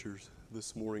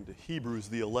This morning to Hebrews,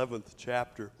 the 11th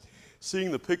chapter. Seeing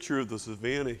the picture of the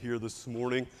savannah here this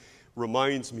morning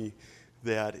reminds me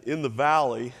that in the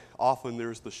valley, often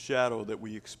there's the shadow that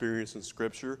we experience in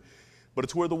Scripture, but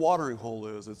it's where the watering hole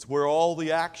is. It's where all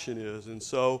the action is. And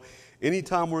so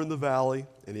anytime we're in the valley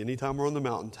and anytime we're on the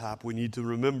mountaintop, we need to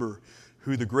remember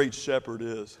who the great shepherd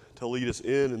is to lead us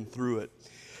in and through it.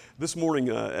 This morning,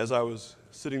 as I was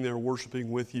sitting there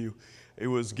worshiping with you, it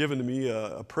was given to me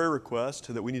a prayer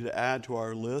request that we need to add to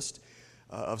our list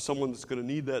of someone that's going to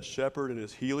need that shepherd and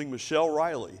his healing. Michelle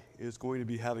Riley is going to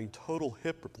be having total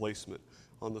hip replacement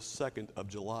on the 2nd of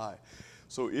July.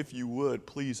 So if you would,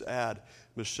 please add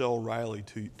Michelle Riley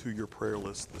to your prayer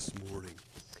list this morning.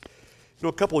 You know,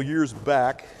 a couple of years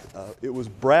back, it was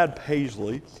Brad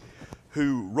Paisley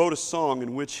who wrote a song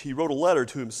in which he wrote a letter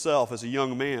to himself as a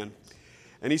young man.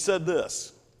 And he said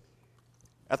this: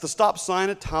 "At the stop sign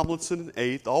at Tomlinson and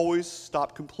 8th, always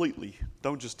stop completely.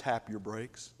 Don't just tap your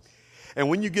brakes. And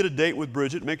when you get a date with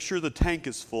Bridget, make sure the tank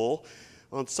is full.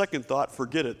 On second thought,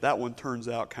 forget it. That one turns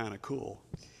out kind of cool.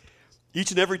 Each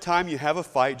and every time you have a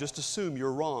fight, just assume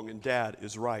you're wrong and Dad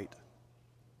is right."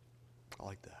 I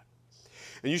like that.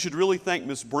 And you should really thank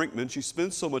Miss Brinkman. She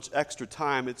spends so much extra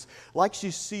time. It's like she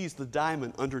sees the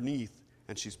diamond underneath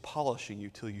and she's polishing you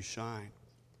till you shine.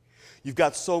 You've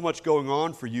got so much going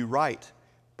on for you, right?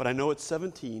 But I know at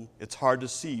 17, it's hard to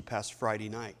see past Friday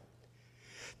night.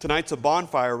 Tonight's a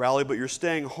bonfire rally, but you're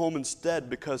staying home instead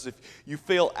because if you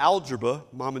fail algebra,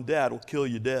 Mom and Dad will kill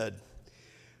you dead.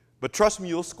 But trust me,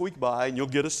 you'll squeak by and you'll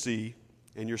get a C,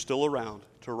 and you're still around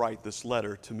to write this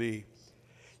letter to me.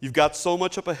 You've got so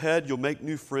much up ahead, you'll make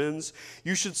new friends.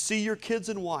 You should see your kids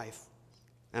and wife.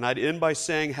 And I'd end by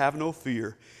saying, have no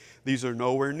fear. These are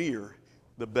nowhere near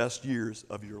the best years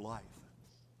of your life.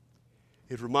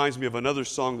 It reminds me of another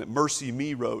song that Mercy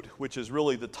Me wrote, which is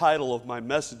really the title of my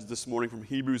message this morning from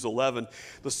Hebrews 11,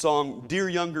 the song Dear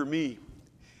Younger Me,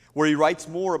 where he writes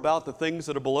more about the things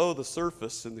that are below the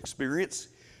surface and experience.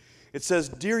 It says,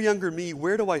 "Dear younger me,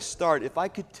 where do I start? If I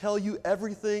could tell you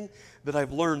everything that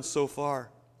I've learned so far,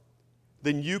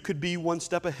 then you could be one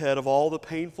step ahead of all the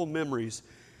painful memories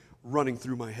running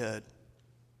through my head.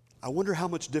 I wonder how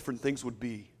much different things would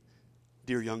be,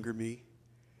 dear younger me.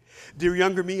 Dear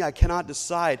younger me, I cannot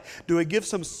decide. Do I give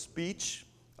some speech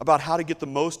about how to get the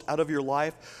most out of your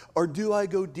life, or do I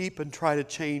go deep and try to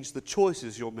change the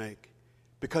choices you'll make?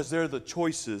 Because they're the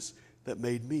choices that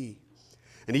made me.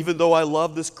 And even though I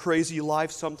love this crazy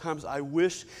life, sometimes I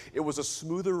wish it was a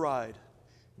smoother ride,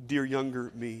 dear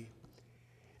younger me.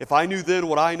 If I knew then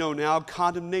what I know now,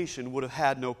 condemnation would have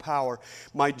had no power.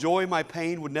 My joy, my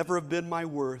pain would never have been my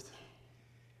worth.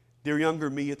 Dear younger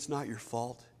me, it's not your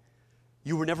fault.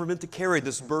 You were never meant to carry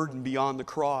this burden beyond the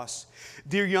cross.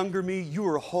 Dear younger me, you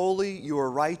are holy, you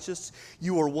are righteous,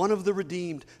 you are one of the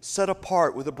redeemed, set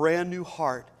apart with a brand new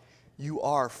heart. You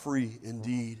are free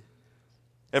indeed.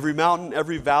 Every mountain,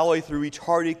 every valley, through each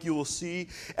heartache you will see,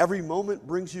 every moment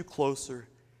brings you closer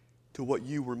to what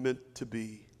you were meant to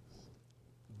be.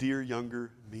 Dear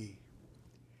younger me."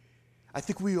 I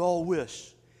think we all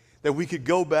wish that we could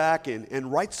go back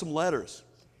and write some letters.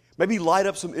 Maybe light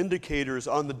up some indicators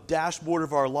on the dashboard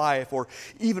of our life, or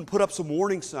even put up some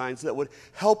warning signs that would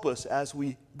help us as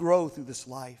we grow through this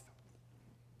life.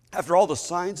 After all, the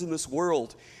signs in this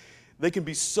world, they can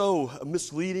be so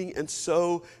misleading and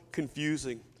so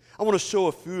confusing. I want to show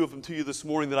a few of them to you this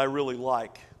morning that I really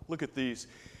like. Look at these.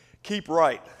 Keep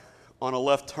right on a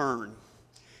left turn.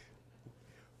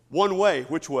 One way,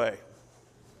 which way?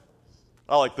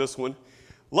 I like this one.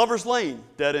 Lover's Lane,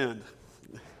 dead end.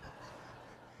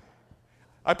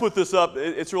 I put this up.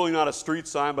 It's really not a street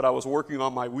sign, but I was working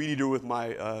on my weed eater with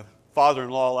my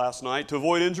father-in-law last night. To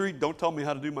avoid injury, don't tell me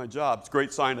how to do my job. It's a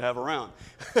great sign to have around.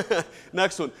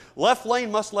 Next one. Left lane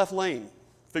must left lane.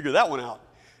 Figure that one out.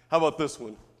 How about this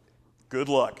one? Good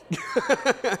luck.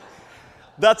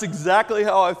 That's exactly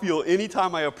how I feel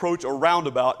anytime I approach a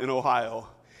roundabout in Ohio.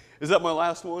 Is that my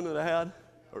last one that I had?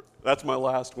 That's my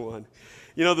last one.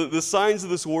 You know, the signs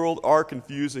of this world are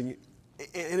confusing.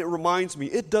 And it reminds me,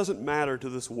 it doesn't matter to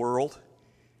this world.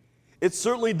 It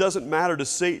certainly doesn't matter to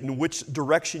Satan which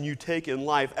direction you take in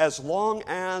life, as long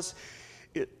as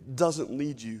it doesn't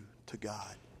lead you to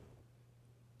God.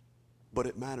 But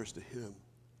it matters to Him.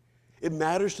 It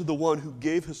matters to the one who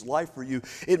gave His life for you.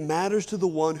 It matters to the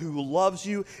one who loves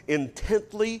you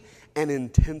intently and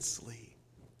intensely.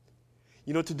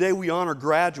 You know, today we honor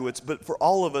graduates, but for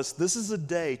all of us, this is a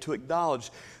day to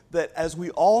acknowledge that as we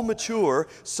all mature,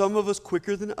 some of us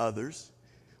quicker than others,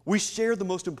 we share the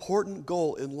most important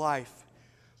goal in life.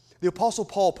 The Apostle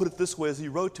Paul put it this way as he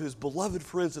wrote to his beloved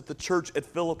friends at the church at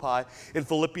Philippi in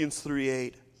Philippians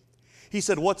 3:8. He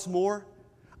said, what's more,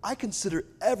 I consider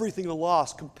everything a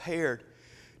loss compared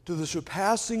to the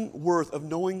surpassing worth of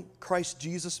knowing Christ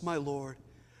Jesus my Lord,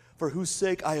 for whose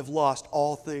sake I have lost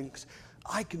all things.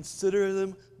 I consider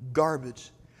them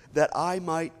garbage, that I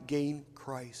might gain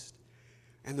Christ.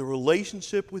 And the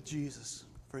relationship with Jesus,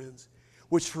 friends,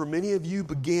 which for many of you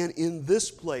began in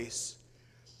this place,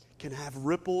 can have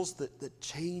ripples that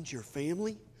change your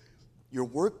family, your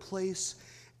workplace,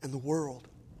 and the world.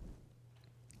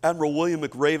 Admiral William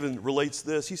McRaven relates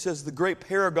this. He says, the great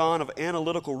paragon of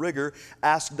analytical rigor,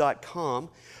 Ask.com,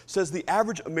 says the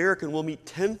average American will meet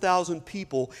 10,000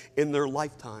 people in their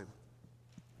lifetime.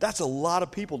 That's a lot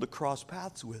of people to cross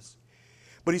paths with.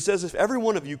 But he says, if every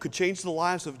one of you could change the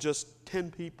lives of just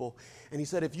 10 people, and he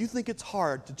said, if you think it's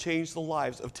hard to change the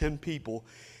lives of 10 people,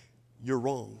 you're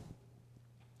wrong.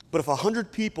 But if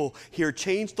 100 people here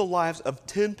change the lives of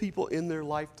 10 people in their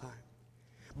lifetime,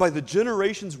 by the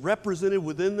generations represented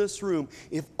within this room,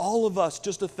 if all of us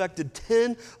just affected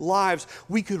 10 lives,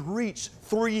 we could reach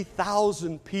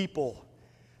 3,000 people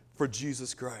for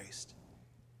Jesus Christ.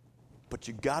 But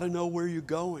you got to know where you're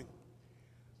going.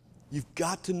 You've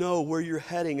got to know where you're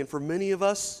heading. And for many of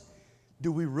us, do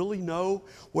we really know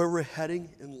where we're heading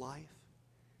in life?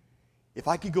 If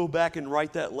I could go back and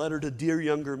write that letter to dear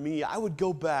younger me, I would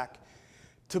go back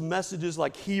to messages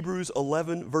like Hebrews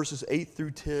 11, verses 8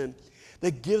 through 10,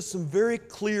 that gives some very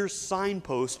clear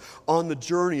signposts on the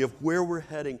journey of where we're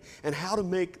heading and how to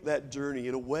make that journey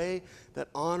in a way that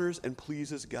honors and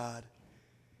pleases God.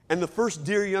 And the first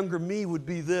dear younger me would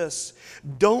be this: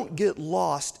 don't get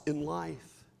lost in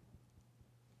life.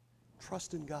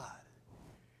 Trust in God.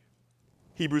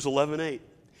 Hebrews 11:8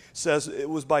 says it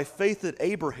was by faith that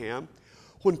Abraham,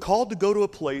 when called to go to a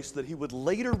place that he would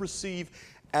later receive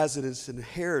as his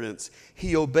inheritance,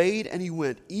 he obeyed and he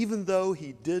went, even though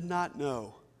he did not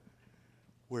know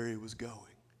where he was going.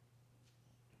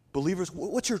 Believers,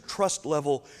 what's your trust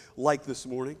level like this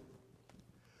morning?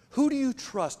 Who do you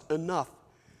trust enough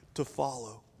to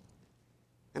follow?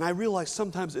 And I realize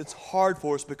sometimes it's hard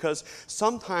for us because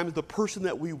sometimes the person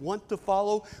that we want to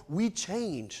follow, we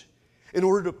change in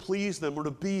order to please them or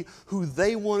to be who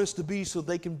they want us to be so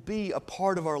they can be a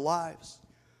part of our lives.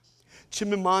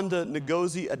 Chimamanda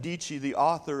Ngozi Adichie, the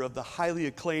author of the highly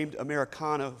acclaimed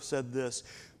Americana, said this: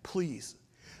 please,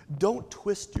 don't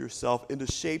twist yourself into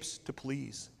shapes to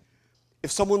please. If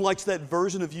someone likes that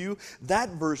version of you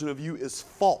is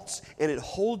false and it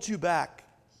holds you back.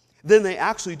 Then they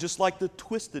actually just like the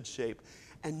twisted shape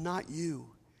and not you.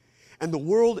 And the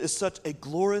world is such a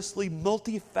gloriously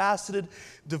multifaceted,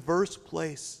 diverse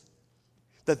place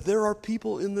that there are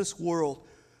people in this world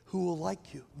who will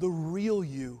like you, the real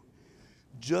you,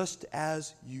 just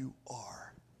as you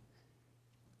are.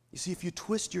 You see, if you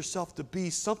twist yourself to be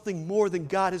something more than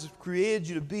God has created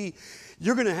you to be,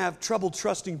 you're going to have trouble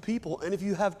trusting people. And if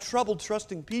you have trouble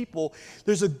trusting people,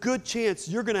 there's a good chance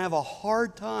you're going to have a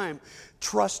hard time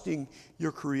trusting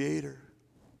your Creator.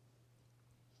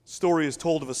 Story is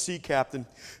told of a sea captain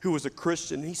who was a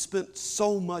Christian. He spent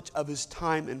so much of his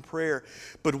time in prayer.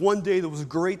 But one day there was a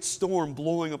great storm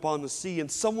blowing upon the sea, and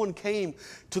someone came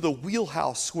to the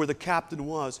wheelhouse where the captain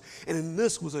was. And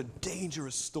this was a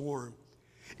dangerous storm.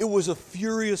 It was a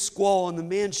furious squall, and the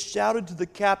man shouted to the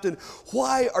captain,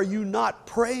 "Why are you not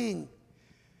praying?"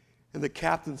 And the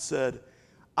captain said,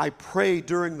 "I pray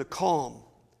during the calm,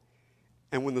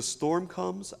 and when the storm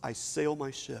comes, I sail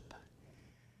my ship."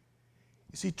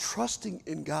 You see, trusting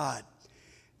in God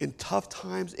in tough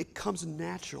times, it comes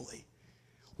naturally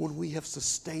when we have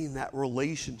sustained that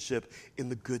relationship in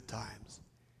the good times.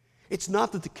 It's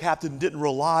not that the captain didn't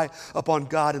rely upon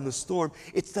God in the storm.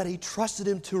 It's that he trusted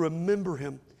Him to remember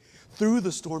him through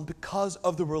the storm because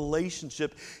of the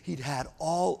relationship he'd had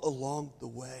all along the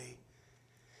way.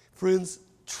 Friends,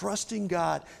 trusting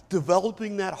God,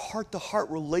 developing that heart-to-heart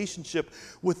relationship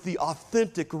with the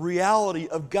authentic reality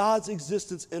of God's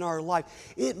existence in our life,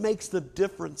 it makes the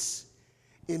difference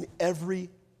in every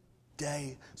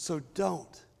day. So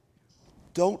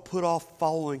don't put off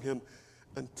following Him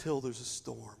until there's a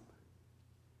storm.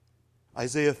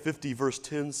 Isaiah 50 verse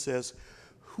 10 says,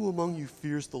 "Who among you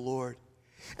fears the Lord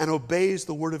and obeys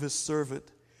the word of His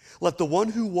servant? Let the one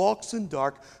who walks in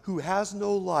dark, who has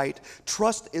no light,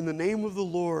 trust in the name of the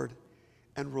Lord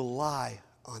and rely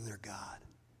on their God."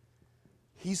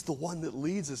 He's the one that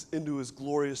leads us into His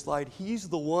glorious light. He's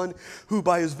the one who,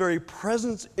 by His very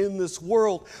presence in this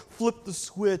world, flipped the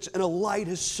switch and a light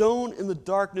has shone in the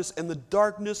darkness, and the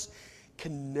darkness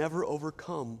can never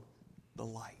overcome the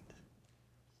light.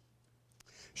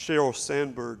 Sheryl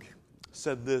Sandberg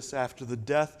said this after the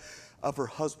death of her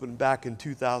husband back in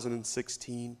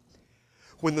 2016.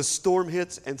 "When the storm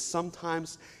hits, and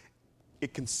sometimes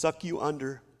it can suck you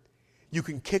under. You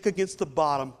can kick against the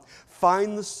bottom,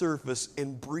 find the surface,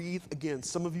 and breathe again.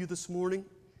 Some of you this morning,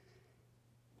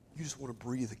 you just want to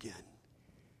breathe again.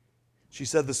 She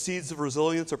said the seeds of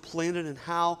resilience are planted in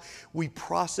how we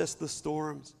process the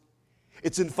storms.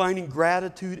 It's in finding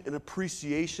gratitude and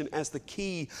appreciation as the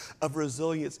key of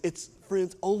resilience. It's,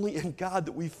 friends, only in God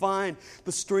that we find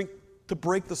the strength to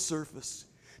break the surface,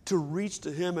 to reach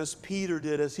to Him as Peter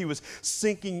did as he was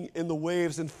sinking in the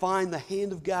waves, and find the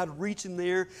hand of God reaching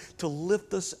there to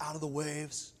lift us out of the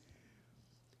waves.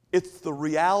 It's the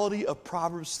reality of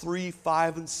Proverbs 3,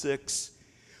 5, and 6,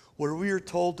 where we are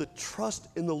told to trust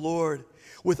in the Lord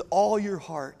with all your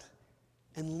heart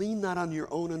and lean not on your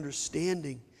own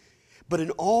understanding, but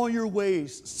in all your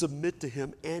ways submit to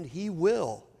Him, and He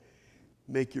will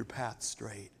make your path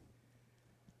straight.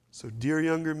 So, dear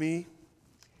younger me,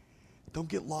 don't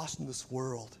get lost in this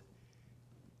world.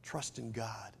 Trust in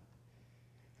God.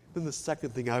 Then the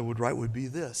second thing I would write would be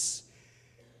this.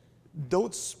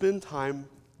 Don't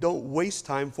waste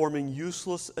time forming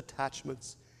useless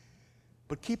attachments,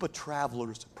 but keep a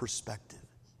traveler's perspective.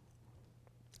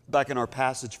 Back in our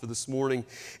passage for this morning,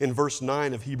 in verse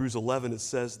 9 of Hebrews 11, it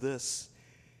says this,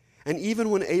 "And even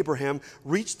when Abraham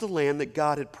reached the land that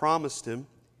God had promised him,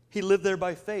 he lived there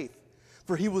by faith,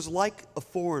 for he was like a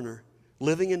foreigner,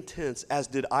 living in tents, as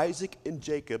did Isaac and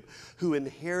Jacob, who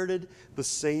inherited the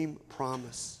same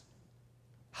promise."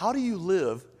 How do you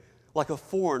live like a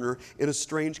foreigner in a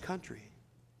strange country?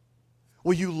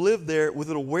 Well, you live there with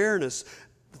an awareness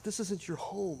that this isn't your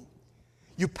home.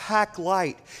 You pack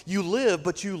light. You live,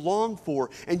 but you long for,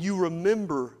 and you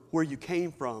remember where you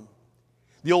came from.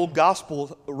 The old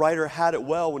gospel writer had it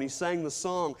well when he sang the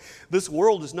song, "This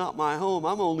world is not my home,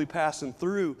 I'm only passing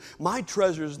through. My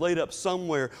treasure is laid up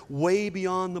somewhere way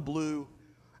beyond the blue.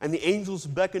 And the angels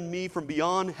beckon me from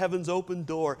beyond heaven's open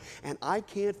door, and I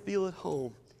can't feel at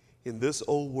home in this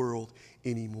old world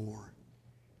anymore."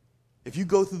 If you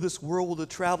go through this world with a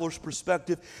traveler's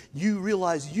perspective, you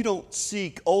realize you don't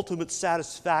seek ultimate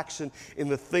satisfaction in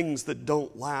the things that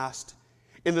don't last,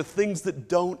 in the things that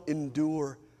don't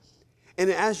endure. And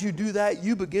as you do that,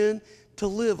 you begin to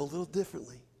live a little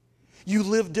differently. You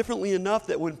live differently enough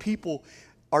that when people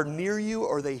are near you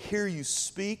or they hear you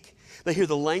speak, they hear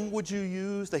the language you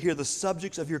use, they hear the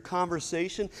subjects of your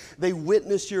conversation, they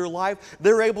witness your life,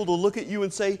 they're able to look at you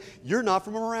and say, "You're not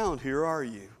from around here, are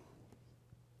you?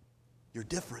 You're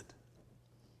different."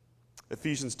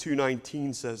 Ephesians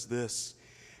 2:19 says this,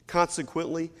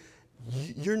 "Consequently,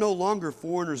 you're no longer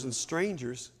foreigners and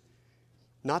strangers,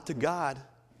 not to God,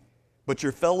 but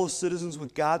you're fellow citizens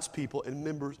with God's people and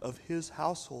members of His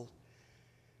household."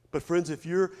 But friends, if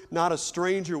you're not a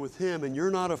stranger with Him and you're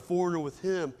not a foreigner with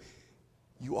Him,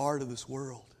 you are to this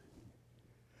world.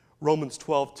 Romans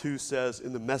 12:2 says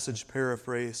in the Message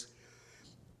paraphrase,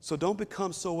 "So don't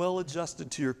become so well adjusted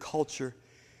to your culture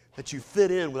that you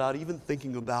fit in without even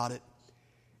thinking about it.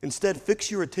 Instead,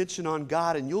 fix your attention on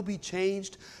God and you'll be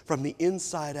changed from the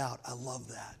inside out." I love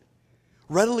that.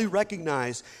 Readily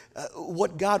recognize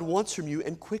what God wants from you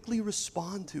and quickly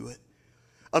respond to it.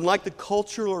 Unlike the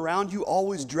culture around you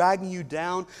always dragging you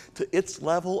down to its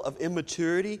level of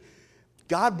immaturity,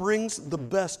 God brings the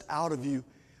best out of you,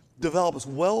 develops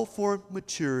well-formed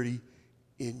maturity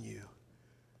in you.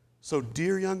 So,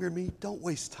 dear younger me, don't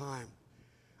waste time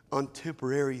on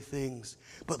temporary things,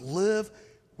 but live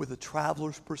with a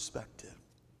traveler's perspective.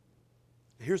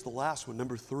 And here's the last one,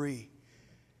 number 3.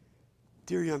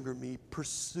 Dear younger me,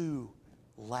 pursue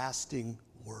lasting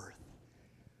worth.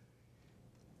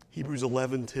 Hebrews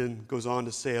 11:10 goes on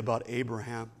to say about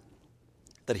Abraham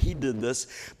that he did this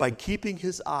by keeping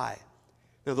his eye.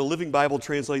 Now, the Living Bible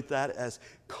translates that as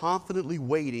confidently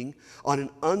waiting on an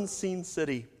unseen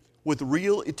city with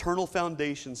real eternal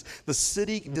foundations, the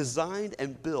city designed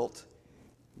and built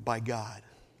by God.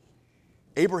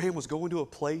 Abraham was going to a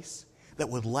place that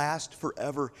would last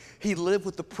forever. He lived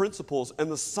with the principles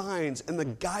and the signs and the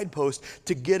guideposts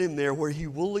to get him there where he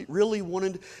really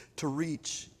wanted to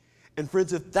reach. And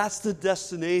friends, if that's the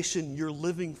destination you're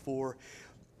living for,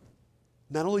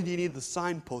 not only do you need the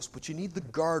signposts, but you need the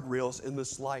guardrails in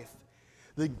this life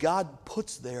that God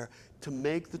puts there to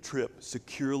make the trip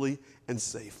securely and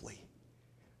safely.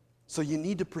 So you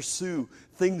need to pursue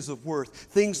things of worth,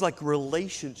 things like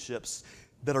relationships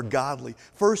that are godly.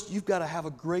 First, you've got to have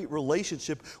a great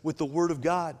relationship with the Word of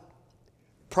God.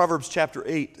 Proverbs chapter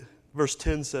 8, verse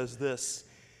 10 says this,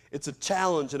 "It's a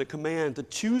challenge and a command to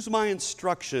choose my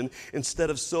instruction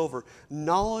instead of silver,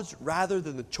 knowledge rather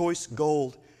than the choice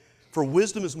gold. For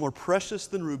wisdom is more precious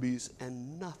than rubies,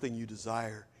 and nothing you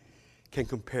desire can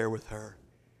compare with her.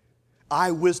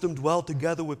 I, wisdom, dwell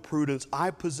together with prudence.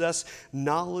 I possess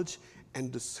knowledge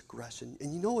and discretion.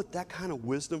 And you know what that kind of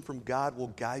wisdom from God will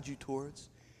guide you towards?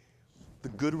 The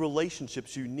good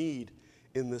relationships you need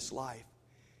in this life.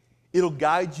 It'll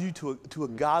guide you to a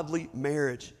godly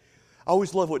marriage. I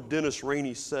always love what Dennis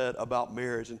Rainey said about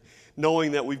marriage. And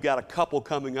knowing that we've got a couple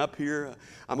coming up here,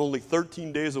 I'm only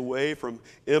 13 days away from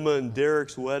Emma and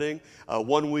Derek's wedding.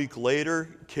 1 week later,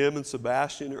 Kim and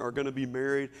Sebastian are going to be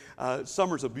married.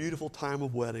 Summer's a beautiful time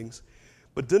of weddings.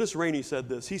 But Dennis Rainey said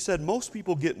this. He said, most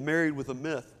people get married with a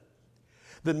myth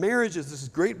that marriage is this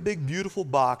great big beautiful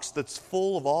box that's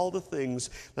full of all the things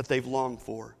that they've longed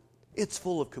for. It's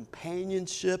full of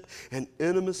companionship and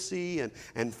intimacy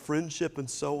and friendship and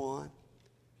so on.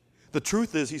 The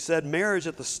truth is, he said, marriage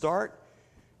at the start,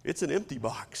 it's an empty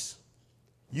box.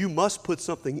 You must put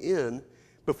something in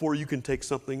before you can take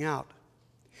something out.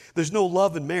 There's no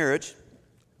love in marriage.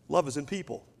 Love is in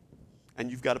people.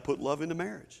 And you've got to put love into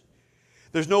marriage.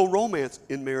 There's no romance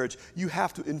in marriage. You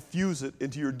have to infuse it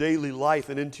into your daily life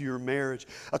and into your marriage.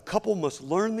 A couple must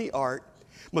learn the art,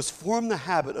 must form the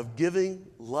habit of giving,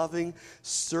 loving,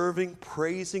 serving,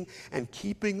 praising, and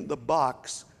keeping the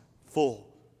box full.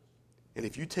 And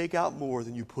if you take out more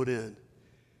than you put in,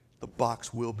 the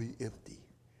box will be empty.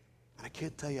 And I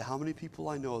can't tell you how many people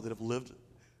I know that have lived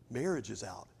marriages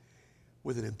out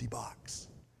with an empty box.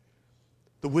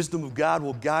 The wisdom of God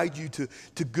will guide you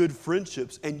to good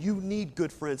friendships, and you need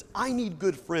good friends. I need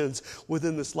good friends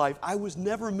within this life. I was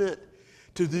never meant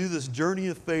to do this journey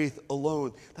of faith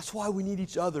alone. That's why we need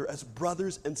each other as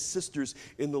brothers and sisters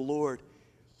in the Lord.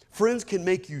 Friends can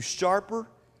make you sharper,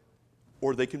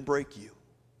 or they can break you.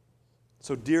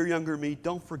 So dear younger me,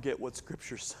 don't forget what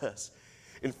Scripture says.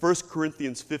 In 1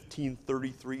 Corinthians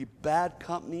 15:33, bad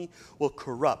company will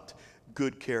corrupt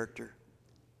good character.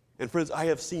 And friends, I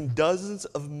have seen dozens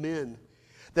of men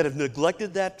that have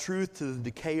neglected that truth to the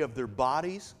decay of their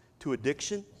bodies, to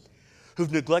addiction,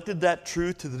 who've neglected that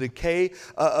truth to the decay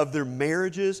of their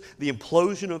marriages, the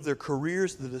implosion of their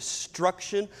careers, the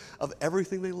destruction of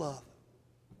everything they love.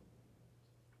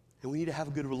 And we need to have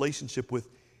a good relationship with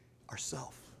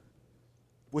ourselves,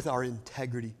 with our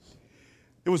integrity.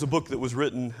 There was a book that was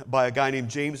written by a guy named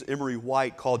James Emery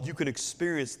White called You Can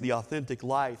Experience the Authentic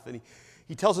Life. And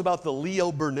he tells about the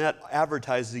Leo Burnett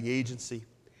Advertising Agency.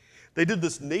 They did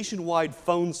this nationwide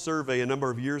phone survey a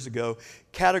number of years ago,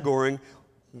 categorizing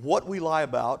what we lie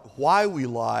about, why we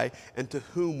lie, and to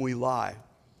whom we lie.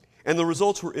 And the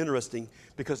results were interesting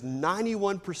because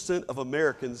 91% of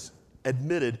Americans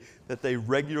admitted that they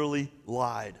regularly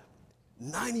lied.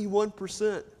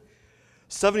 91%.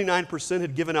 79%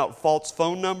 had given out false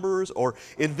phone numbers or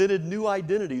invented new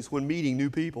identities when meeting new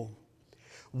people.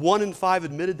 1 in 5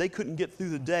 admitted they couldn't get through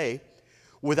the day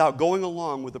without going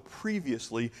along with a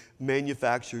previously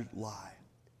manufactured lie.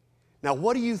 Now,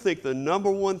 what do you think the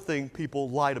number one thing people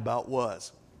lied about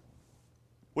was?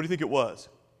 What do you think it was?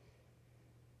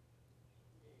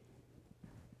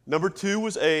 Number 2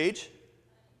 was age.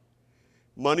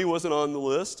 Money wasn't on the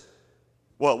list.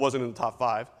 Well, it wasn't in the top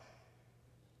 5.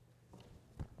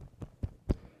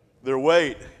 Their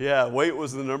weight. Yeah, weight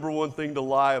was the number one thing to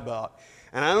lie about.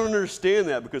 And I don't understand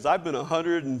that because I've been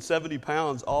 170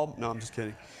 pounds all... No, I'm just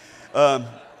kidding.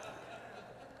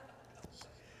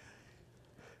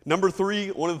 Number 3,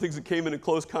 one of the things that came into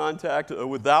close contact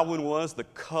with that one was the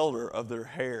color of their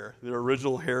hair, their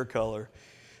original hair color.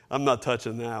 I'm not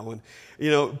touching that one.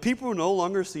 You know, people no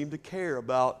longer seem to care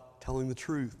about telling the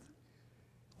truth.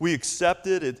 We accept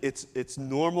it. It's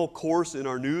normal course in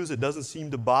our news. It doesn't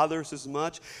seem to bother us as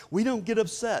much. We don't get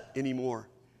upset anymore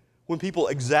when people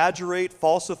exaggerate,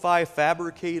 falsify,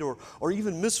 fabricate, or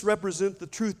even misrepresent the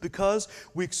truth because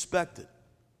we expect it.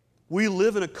 We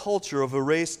live in a culture of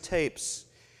erased tapes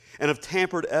and of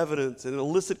tampered evidence and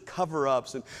illicit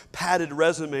cover-ups and padded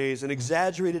resumes and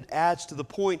exaggerated ads to the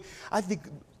point I think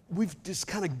we've just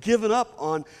kind of given up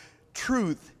on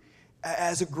truth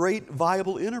as a great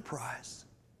viable enterprise.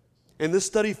 And this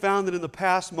study found that in the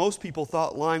past, most people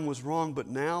thought lying was wrong, but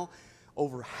now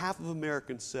over half of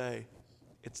Americans say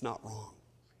it's not wrong.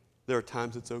 There are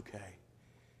times it's okay.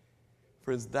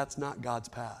 Friends, that's not God's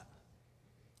path.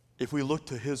 If we look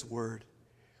to His Word,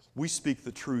 we speak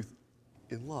the truth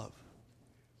in love.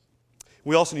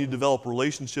 We also need to develop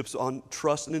relationships on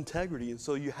trust and integrity, and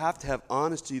so you have to have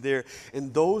honesty there.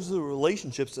 And those are the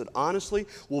relationships that honestly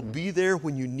will be there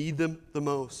when you need them the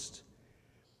most.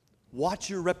 Watch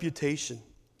your reputation.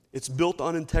 It's built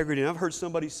on integrity. And I've heard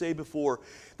somebody say before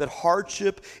that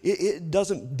hardship, it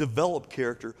doesn't develop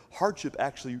character. Hardship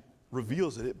actually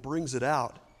reveals it. It brings it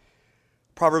out.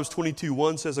 Proverbs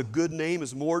 22:1 says, a good name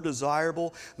is more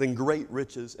desirable than great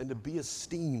riches, and to be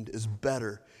esteemed is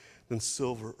better than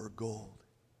silver or gold.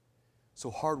 So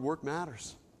hard work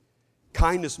matters.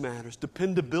 Kindness matters.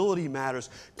 Dependability matters.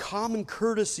 Common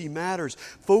courtesy matters.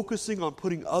 Focusing on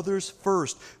putting others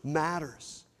first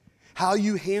matters. How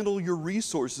you handle your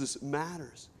resources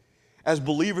matters. As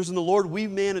believers in the Lord, we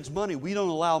manage money. We don't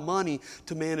allow money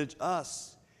to manage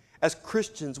us. As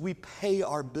Christians, we pay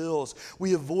our bills.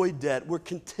 We avoid debt. We're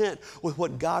content with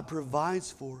what God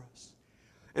provides for us.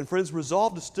 And friends,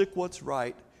 resolve to stick to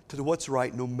what's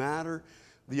right no matter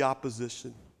the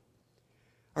opposition.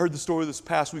 I heard the story this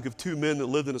past week of two men that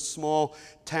lived in a small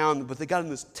town, but they got in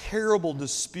this terrible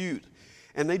dispute,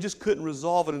 and they just couldn't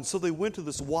resolve it. And so they went to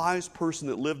this wise person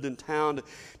that lived in town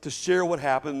to share what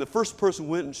happened. And the first person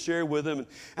went and shared with him, and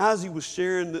as he was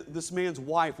sharing, this man's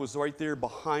wife was right there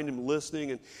behind him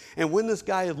listening. And when this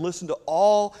guy had listened to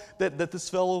all that this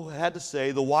fellow had to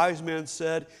say, the wise man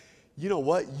said, "You know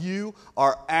what? You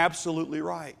are absolutely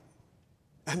right."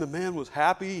 And the man was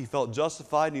happy, he felt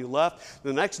justified, and he left.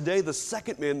 The next day, the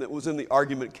second man that was in the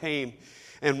argument came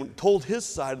and told his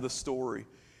side of the story.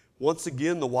 Once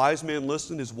again, the wise man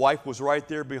listened. His wife was right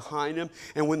there behind him.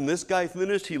 And when this guy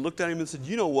finished, he looked at him and said,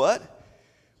 "You know what?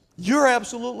 You're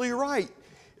absolutely right."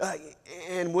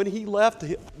 And when he left,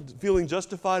 feeling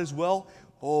justified as well,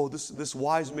 this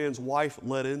wise man's wife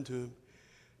led into him.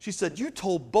 She said, "You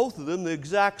told both of them the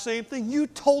exact same thing. You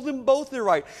told them both they're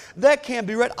right. That can't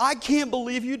be right. I can't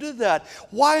believe you did that.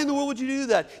 Why in the world would you do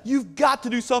that? You've got to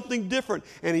do something different."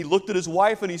 And he looked at his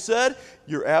wife and he said,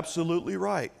 "You're absolutely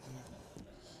right."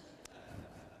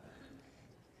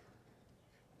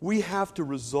 We have to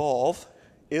resolve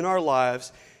in our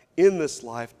lives, in this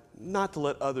life, not to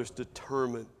let others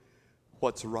determine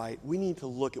what's right. We need to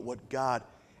look at what God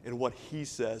and what He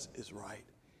says is right.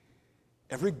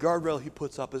 Every guardrail He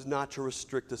puts up is not to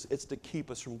restrict us. It's to keep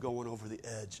us from going over the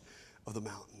edge of the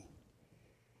mountain.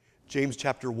 James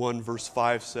chapter 1 verse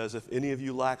 5 says, "If any of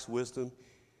you lacks wisdom,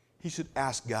 he should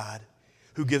ask God,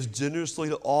 who gives generously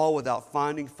to all without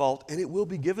finding fault, and it will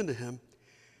be given to him.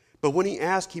 But when he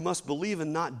asks, he must believe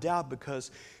and not doubt,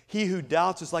 because he who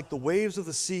doubts is like the waves of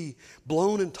the sea,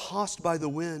 blown and tossed by the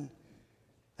wind.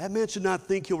 That man should not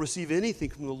think he'll receive anything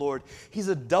from the Lord. He's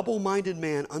a double-minded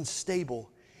man, unstable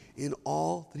in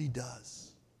all that he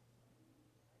does."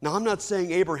 Now, I'm not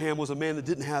saying Abraham was a man that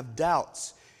didn't have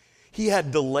doubts. He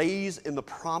had delays in the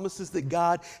promises that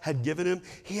God had given him.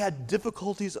 He had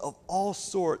difficulties of all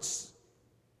sorts,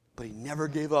 but he never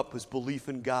gave up his belief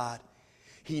in God.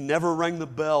 He never rang the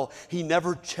bell. He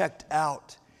never checked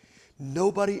out.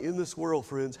 Nobody in this world,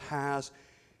 friends, has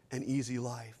an easy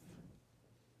life.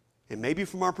 And maybe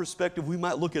from our perspective, we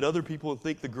might look at other people and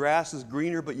think the grass is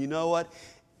greener, but you know what?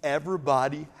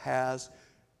 Everybody has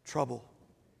trouble.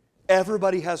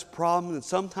 Everybody has problems, and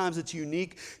sometimes it's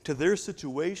unique to their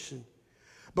situation.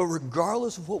 But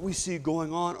regardless of what we see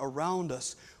going on around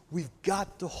us, we've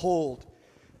got to hold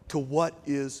to what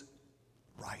is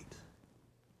right.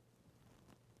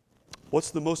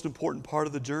 What's the most important part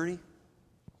of the journey?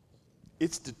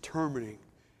 It's determining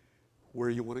where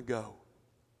you want to go.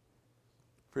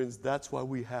 Friends, that's why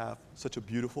we have such a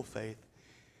beautiful faith.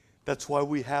 That's why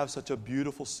we have such a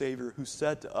beautiful Savior who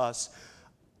said to us,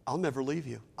 "I'll never leave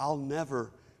you. I'll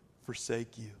never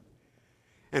forsake you."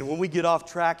 And when we get off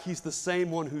track, He's the same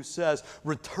one who says,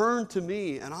 "Return to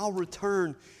me and I'll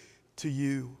return to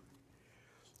you."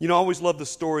 You know, I always love the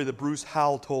story that Bruce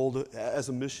Howell told as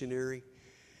a missionary.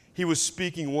 He was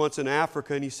speaking once in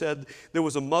Africa, and he said there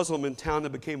was a Muslim in town that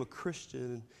became a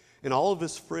Christian, and all of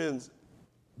his friends,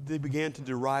 they began to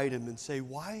deride him and say,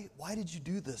 why did you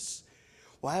do this?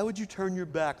 Why would you turn your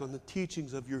back on the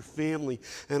teachings of your family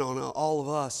and on all of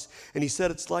us? And he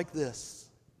said, it's like this.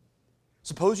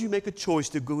 Suppose you make a choice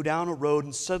to go down a road,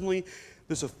 and suddenly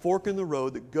there's a fork in the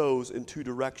road that goes in two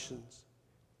directions.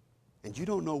 And you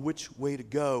don't know which way to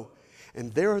go.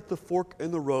 And there at the fork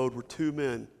in the road were two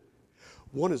men.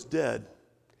 One is dead,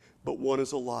 but one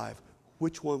is alive.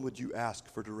 Which one would you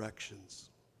ask for directions?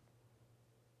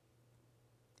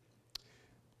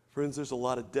 Friends, there's a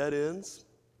lot of dead ends.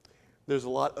 There's a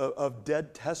lot of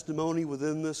dead testimony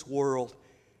within this world.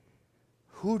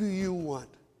 Who do you want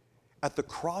at the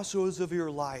crossroads of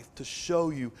your life to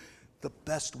show you the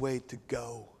best way to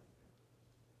go?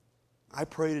 I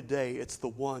pray today it's the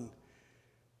one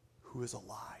who is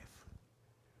alive.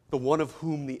 The one of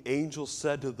whom the angel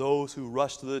said to those who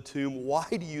rushed to the tomb, "Why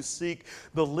do you seek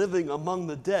the living among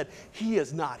the dead? He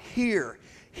is not here.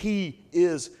 He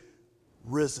is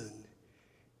risen."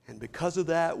 And because of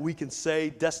that, we can say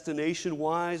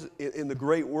destination-wise, in the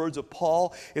great words of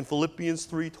Paul in Philippians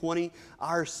 3:20,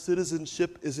 our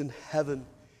citizenship is in heaven.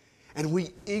 And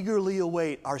we eagerly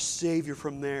await our Savior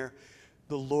from there,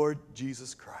 the Lord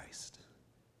Jesus Christ.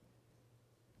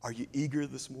 Are you eager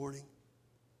this morning?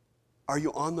 Are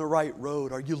you on the right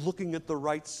road? Are you looking at the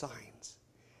right signs?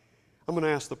 I'm going to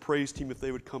ask the praise team if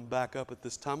they would come back up at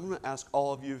this time. I'm going to ask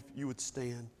all of you if you would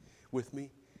stand with me.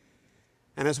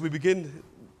 And as we begin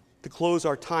to close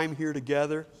our time here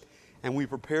together and we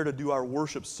prepare to do our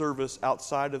worship service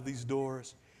outside of these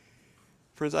doors,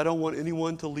 friends, I don't want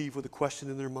anyone to leave with a question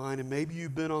in their mind, and maybe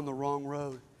you've been on the wrong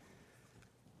road.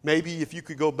 Maybe if you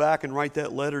could go back and write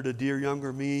that letter to dear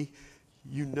younger me,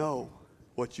 you know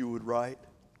what you would write.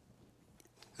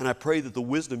 And I pray that the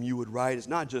wisdom you would write is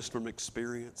not just from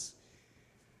experience,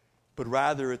 but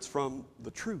rather it's from the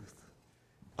truth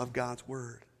of God's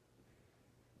Word.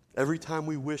 Every time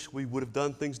we wish we would have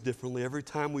done things differently, every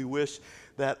time we wish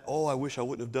that, I wish I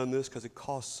wouldn't have done this because it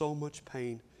caused so much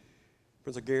pain.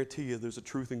 Friends, I guarantee you there's a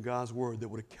truth in God's Word that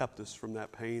would have kept us from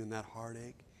that pain and that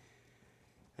heartache.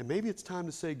 And maybe it's time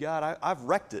to say, God, I've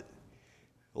wrecked it.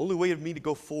 The only way of me to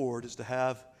go forward is to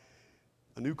have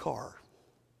a new car.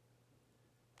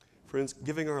 Friends,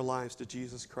 giving our lives to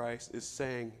Jesus Christ is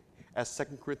saying, as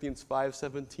 2 Corinthians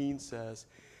 5:17 says,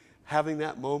 having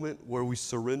that moment where we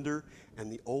surrender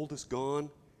and the old is gone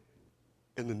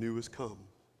and the new has come.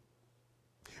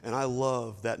 And I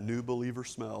love that new believer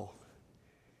smell.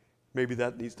 Maybe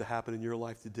that needs to happen in your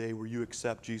life today where you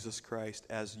accept Jesus Christ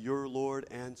as your Lord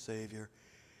and Savior.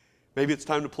 Maybe it's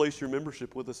time to place your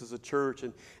membership with us as a church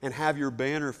and have your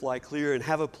banner fly clear and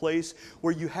have a place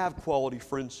where you have quality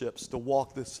friendships to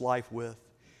walk this life with,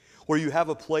 where you have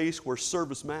a place where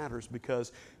service matters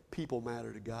because people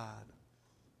matter to God.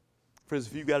 Friends,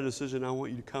 if you've got a decision, I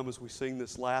want you to come as we sing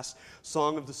this last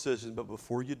song of decision. But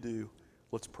before you do,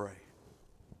 let's pray.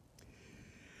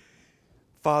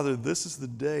 Father, this is the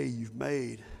day you've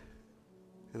made.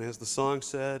 And as the song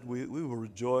said, we will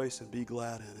rejoice and be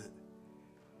glad in it.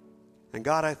 And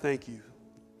God, I thank you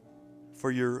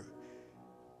for your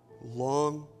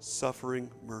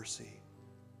long-suffering mercy.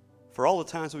 For all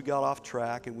the times we got off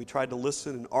track and we tried to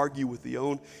listen and argue with the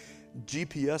own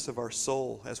GPS of our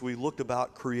soul as we looked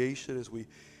about creation, as we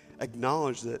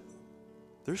acknowledged that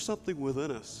there's something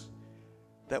within us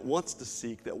that wants to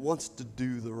seek, that wants to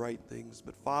do the right things.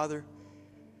 But Father,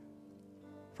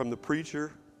 from the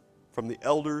preacher, from the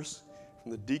elders,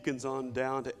 from the deacons on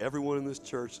down to everyone in this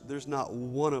church, there's not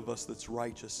one of us that's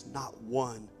righteous, not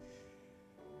one.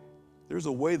 There's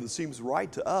a way that seems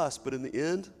right to us, but in the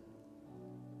end,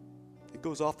 it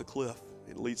goes off the cliff.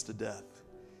 It leads to death.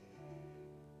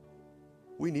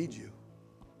 We need you.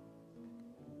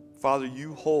 Father,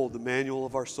 you hold the manual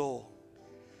of our soul.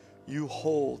 You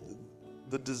hold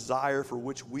the desire for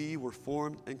which we were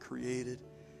formed and created.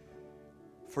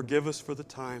 Forgive us for the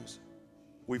times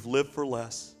we've lived for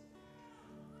less.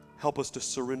 Help us to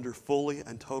surrender fully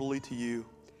and totally to you,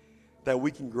 that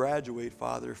we can graduate,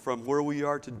 Father, from where we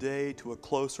are today to a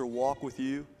closer walk with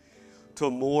you, to a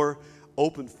more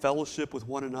open fellowship with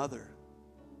one another.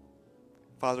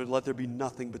 Father, let there be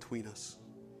nothing between us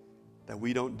that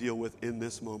we don't deal with in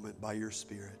this moment by your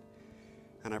Spirit.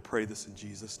 And I pray this in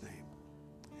Jesus' name.